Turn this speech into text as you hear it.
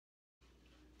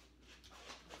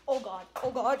Oh God,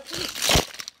 oh God.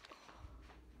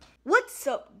 What's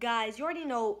up, guys? You already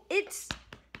know it's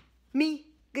me,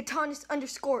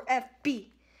 Gatanis_FB.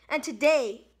 And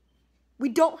today, we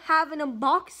don't have an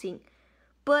unboxing,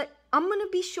 but I'm gonna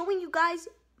be showing you guys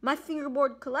my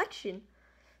fingerboard collection.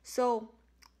 So,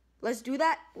 let's do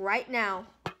that right now.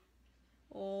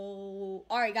 Oh,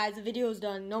 alright guys, the video is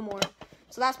done, no more.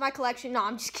 So that's my collection. No,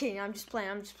 I'm just kidding, I'm just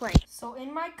playing. So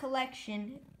in my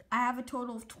collection, I have a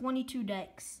total of 22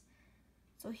 decks.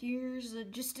 So here's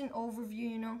just an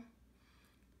overview,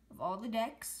 of all the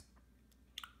decks.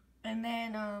 And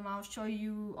then I'll show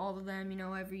you all of them,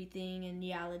 everything, and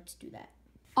yeah, let's do that.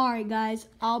 Alright guys,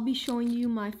 I'll be showing you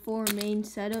my 4 main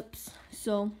setups.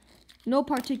 So, no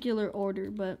particular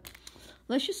order, but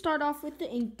let's just start off with the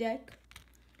ink deck.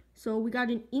 So we got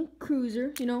an ink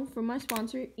cruiser, from my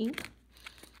sponsor, Ink.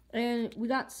 And we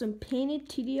got some painted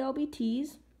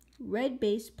TDLBTs, red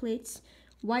base plates,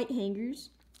 white hangers,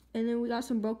 and then we got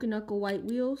some broken knuckle white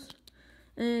wheels.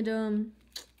 And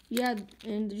yeah,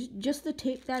 and just the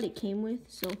tape that it came with,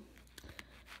 so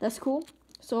that's cool.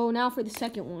 So now for the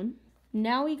second one.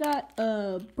 Now we got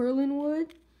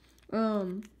Berlinwood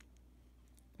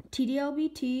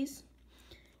TDLBTs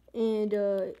and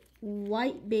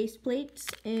white base plates,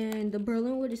 and the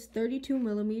Berlinwood is 32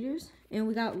 millimeters, and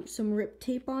we got some rip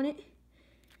tape on it,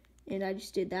 and I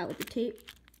just did that with the tape.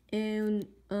 And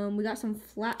we got some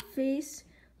flat face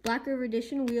Black River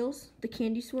Edition wheels, the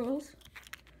candy swirls,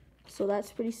 so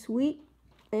that's pretty sweet.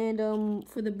 And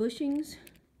for the bushings,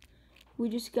 we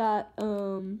just got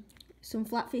some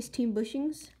flat face team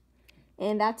bushings,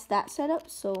 and that's that setup,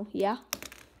 so yeah.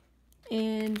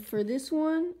 And for this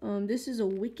one, this is a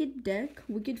Wicked deck,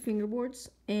 Wicked fingerboards,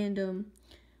 and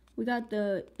we got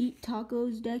the Eat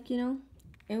Tacos deck, and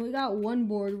we got one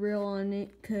board rail on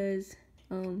it because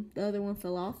the other one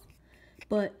fell off.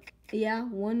 But yeah,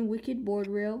 one Wicked board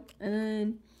rail,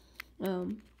 and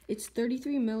then it's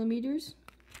 33 millimeters.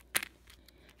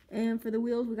 And for the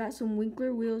wheels, we got some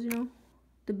Winkler wheels,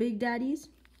 the Big Daddies,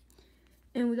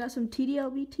 and we got some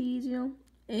TDLBTs,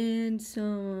 and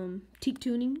some teak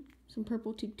tuning. Some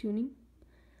purple teak tuning.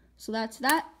 So that's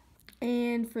that.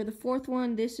 And for the fourth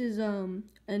one, this is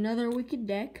another Wicked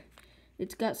deck.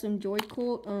 It's got some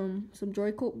Joy-Colt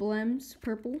blems,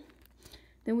 purple.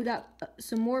 Then we got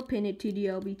some more painted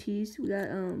TDLBTs. We got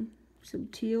some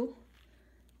teal.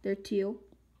 They're teal.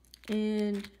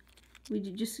 And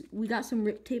we got some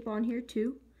rip tape on here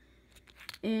too.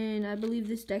 And I believe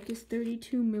this deck is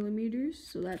 32 millimeters,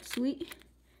 so that's sweet.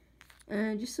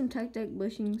 And just some tech deck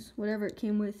bushings, whatever it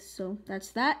came with, so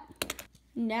that's that.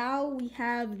 Now we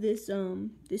have this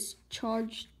this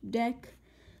charge deck.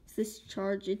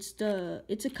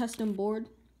 It's a custom board.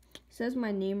 It says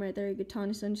my name right there,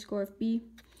 Gatanis_FB.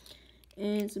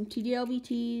 And some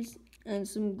TDLBTs and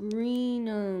some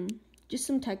green just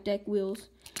some tech deck wheels.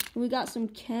 And we got some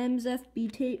Chems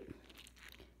FB tape,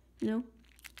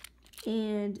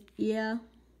 and yeah,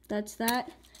 that's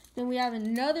that. Then we have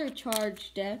another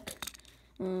charge deck.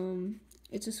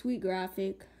 It's a sweet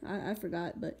graphic. I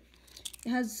forgot, but it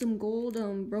has some gold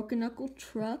broken knuckle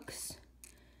trucks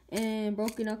and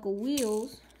broken knuckle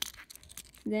wheels.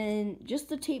 Then just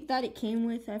the tape that it came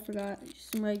with, I forgot,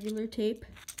 just some regular tape.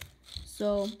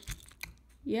 So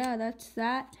yeah, that's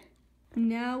that.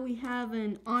 Now we have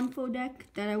an Onfo deck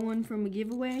that I won from a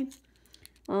giveaway.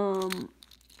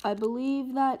 I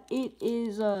believe that it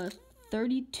is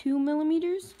 32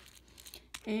 millimeters,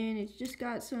 and it's just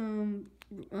got some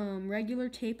regular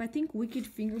tape, I think Wicked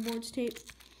fingerboards tape,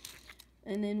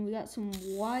 and then we got some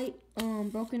white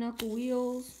broken knuckle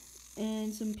wheels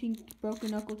and some pink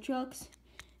broken knuckle trucks,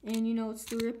 and it's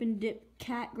the rip and dip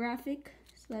cat graphic,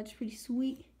 so that's pretty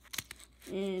sweet.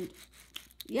 And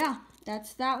yeah,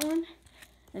 that's that one.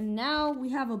 And now we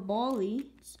have a Bally.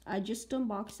 I just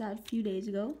unboxed that a few days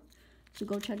ago, so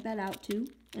go check that out too.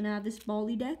 And I have this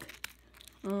Bally deck.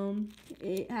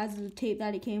 It has the tape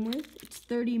that it came with. It's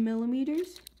 30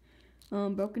 millimeters.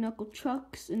 Broken knuckle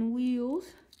trucks and wheels.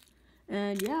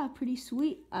 And yeah, pretty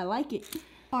sweet. I like it.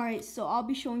 Alright, so I'll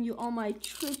be showing you all my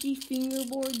tricky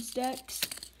fingerboards decks.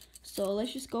 So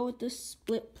let's just go with the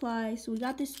split ply. So we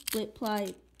got this split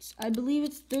ply. I believe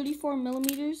it's 34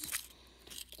 millimeters.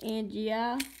 And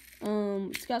yeah,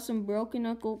 it's got some broken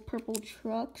knuckle purple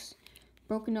trucks,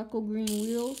 broken knuckle green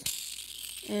wheels.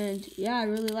 And yeah, I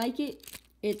really like it.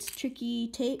 It's tricky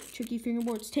tape, tricky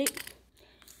fingerboards tape.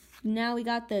 Now we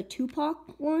got the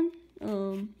Tupac one,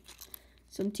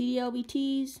 some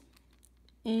TDLBTs,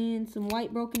 and some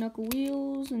white broken knuckle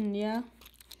wheels, and yeah,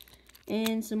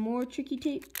 and some more tricky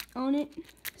tape on it.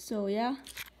 So yeah,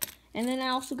 and then I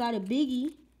also got a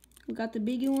Biggie. We got the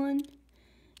Biggie one,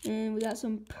 And we got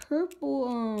some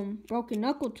purple broken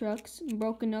knuckle trucks,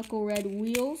 broken knuckle red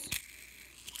wheels,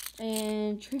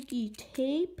 and tricky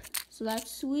tape. So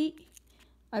that's sweet.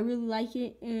 I really like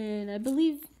it, and I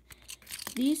believe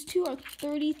these two are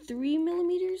 33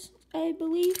 millimeters, I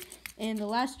believe. And the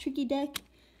last tricky deck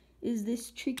is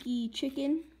this tricky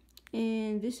chicken,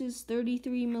 and this is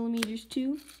 33 millimeters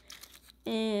too.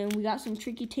 And we got some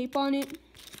tricky tape on it.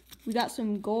 We got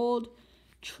some gold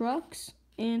trucks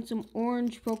and some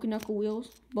orange broken knuckle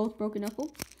wheels, both broken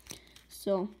knuckle.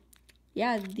 So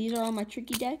yeah, these are all my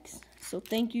tricky decks. So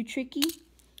thank you, Tricky.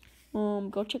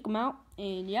 Go check them out.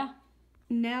 And yeah,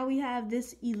 now we have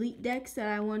this elite decks that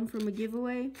I won from a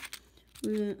giveaway.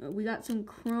 We got some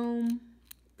chrome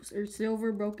or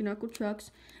silver broken knuckle trucks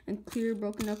and clear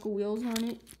broken knuckle wheels on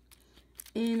it.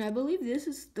 And I believe this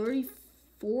is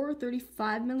 34,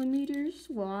 35 millimeters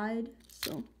wide.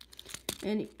 So,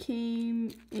 and it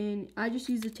came, and I just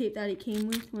used the tape that it came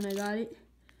with when I got it.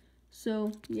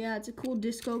 So yeah, it's a cool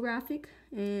disco graphic.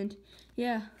 And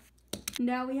yeah,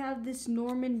 now we have this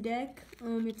Norman deck.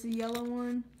 It's a yellow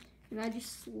one, and I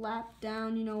just slapped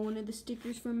down, you know, one of the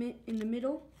stickers from it in the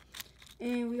middle.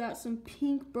 And we got some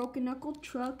pink broken knuckle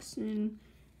trucks and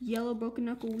yellow broken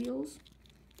knuckle wheels.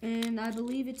 And I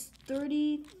believe it's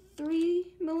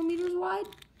 33 millimeters wide.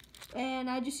 And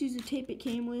I just used the tape it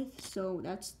came with, so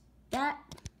that's that.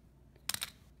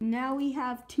 Now we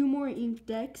have two more ink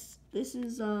decks. This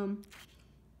is one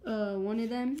of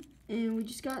them. And we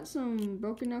just got some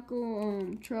broken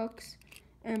knuckle trucks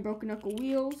and broken knuckle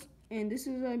wheels. And this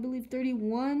is, I believe,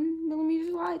 31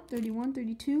 millimeters wide, 31,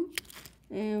 32.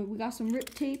 And we got some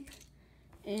rip tape.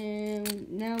 And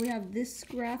now we have this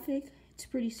graphic. It's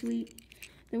pretty sweet.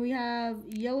 Then we have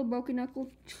yellow broken knuckle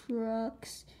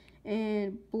trucks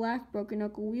and black broken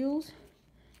knuckle wheels.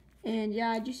 And yeah,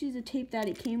 I just used the tape that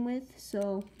it came with.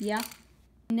 So yeah.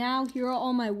 Now here are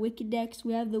all my Wicked decks.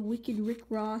 We have the Wicked Rick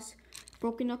Ross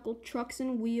broken knuckle trucks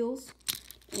and wheels,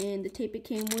 and the tape it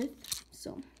came with.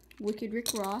 So Wicked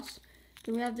Rick Ross.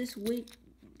 Then we have this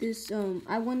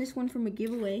I won this one from a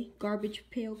giveaway, Garbage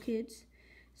Pail Kids.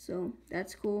 So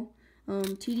that's cool.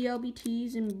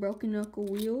 TDLBTs and broken knuckle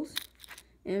wheels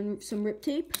and some rip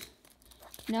tape.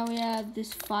 Now we have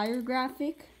this fire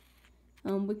graphic,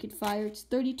 Wicked Fire. It's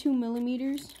 32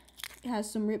 millimeters. It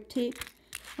has some rip tape.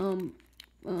 Orange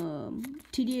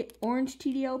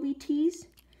TDLBTs.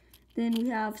 Then we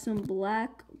have some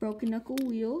black broken knuckle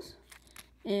wheels,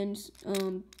 and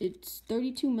it's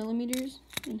 32 millimeters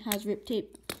and has rip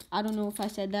tape. I don't know if I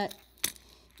said that.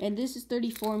 And this is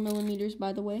 34 millimeters,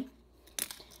 by the way.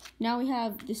 Now we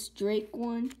have this Drake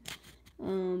one.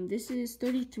 This is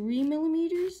 33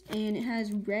 millimeters, and it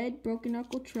has red broken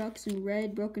knuckle trucks and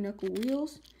red broken knuckle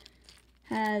wheels.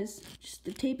 Has just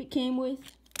the tape it came with.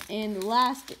 And the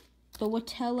last, the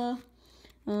Watella,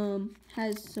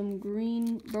 has some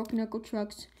green broken knuckle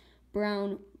trucks,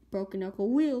 brown broken knuckle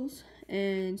wheels,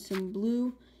 and some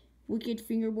blue Wicked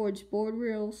Fingerboard board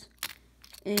rails,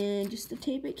 and just the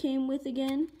tape it came with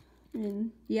again.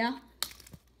 And yeah.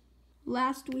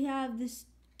 Last we have this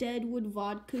Deadwood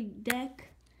vodka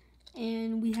deck,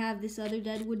 and we have this other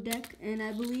Deadwood deck, and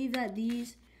I believe that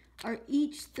these are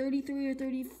each 33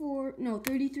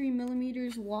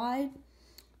 millimeters wide.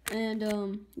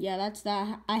 And yeah, that's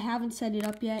that. I haven't set it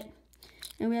up yet.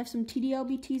 And we have some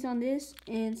TDLBTs on this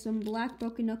and some black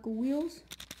broken knuckle wheels.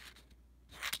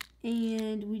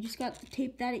 And we just got the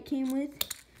tape that it came with.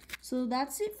 So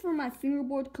that's it for my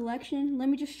fingerboard collection. Let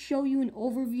me just show you an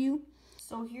overview.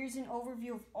 So here's an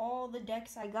overview of all the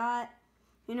decks I got.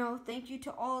 You know, thank you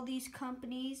to all these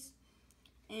companies.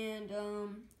 And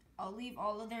I'll leave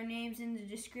all of their names in the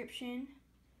description.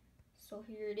 So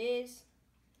here it is.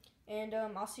 And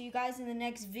I'll see you guys in the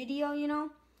next video, you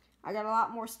know. I got a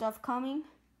lot more stuff coming.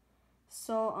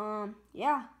 So,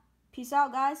 yeah. Peace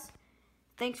out, guys.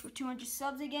 Thanks for 200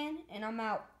 subs again, and I'm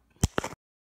out.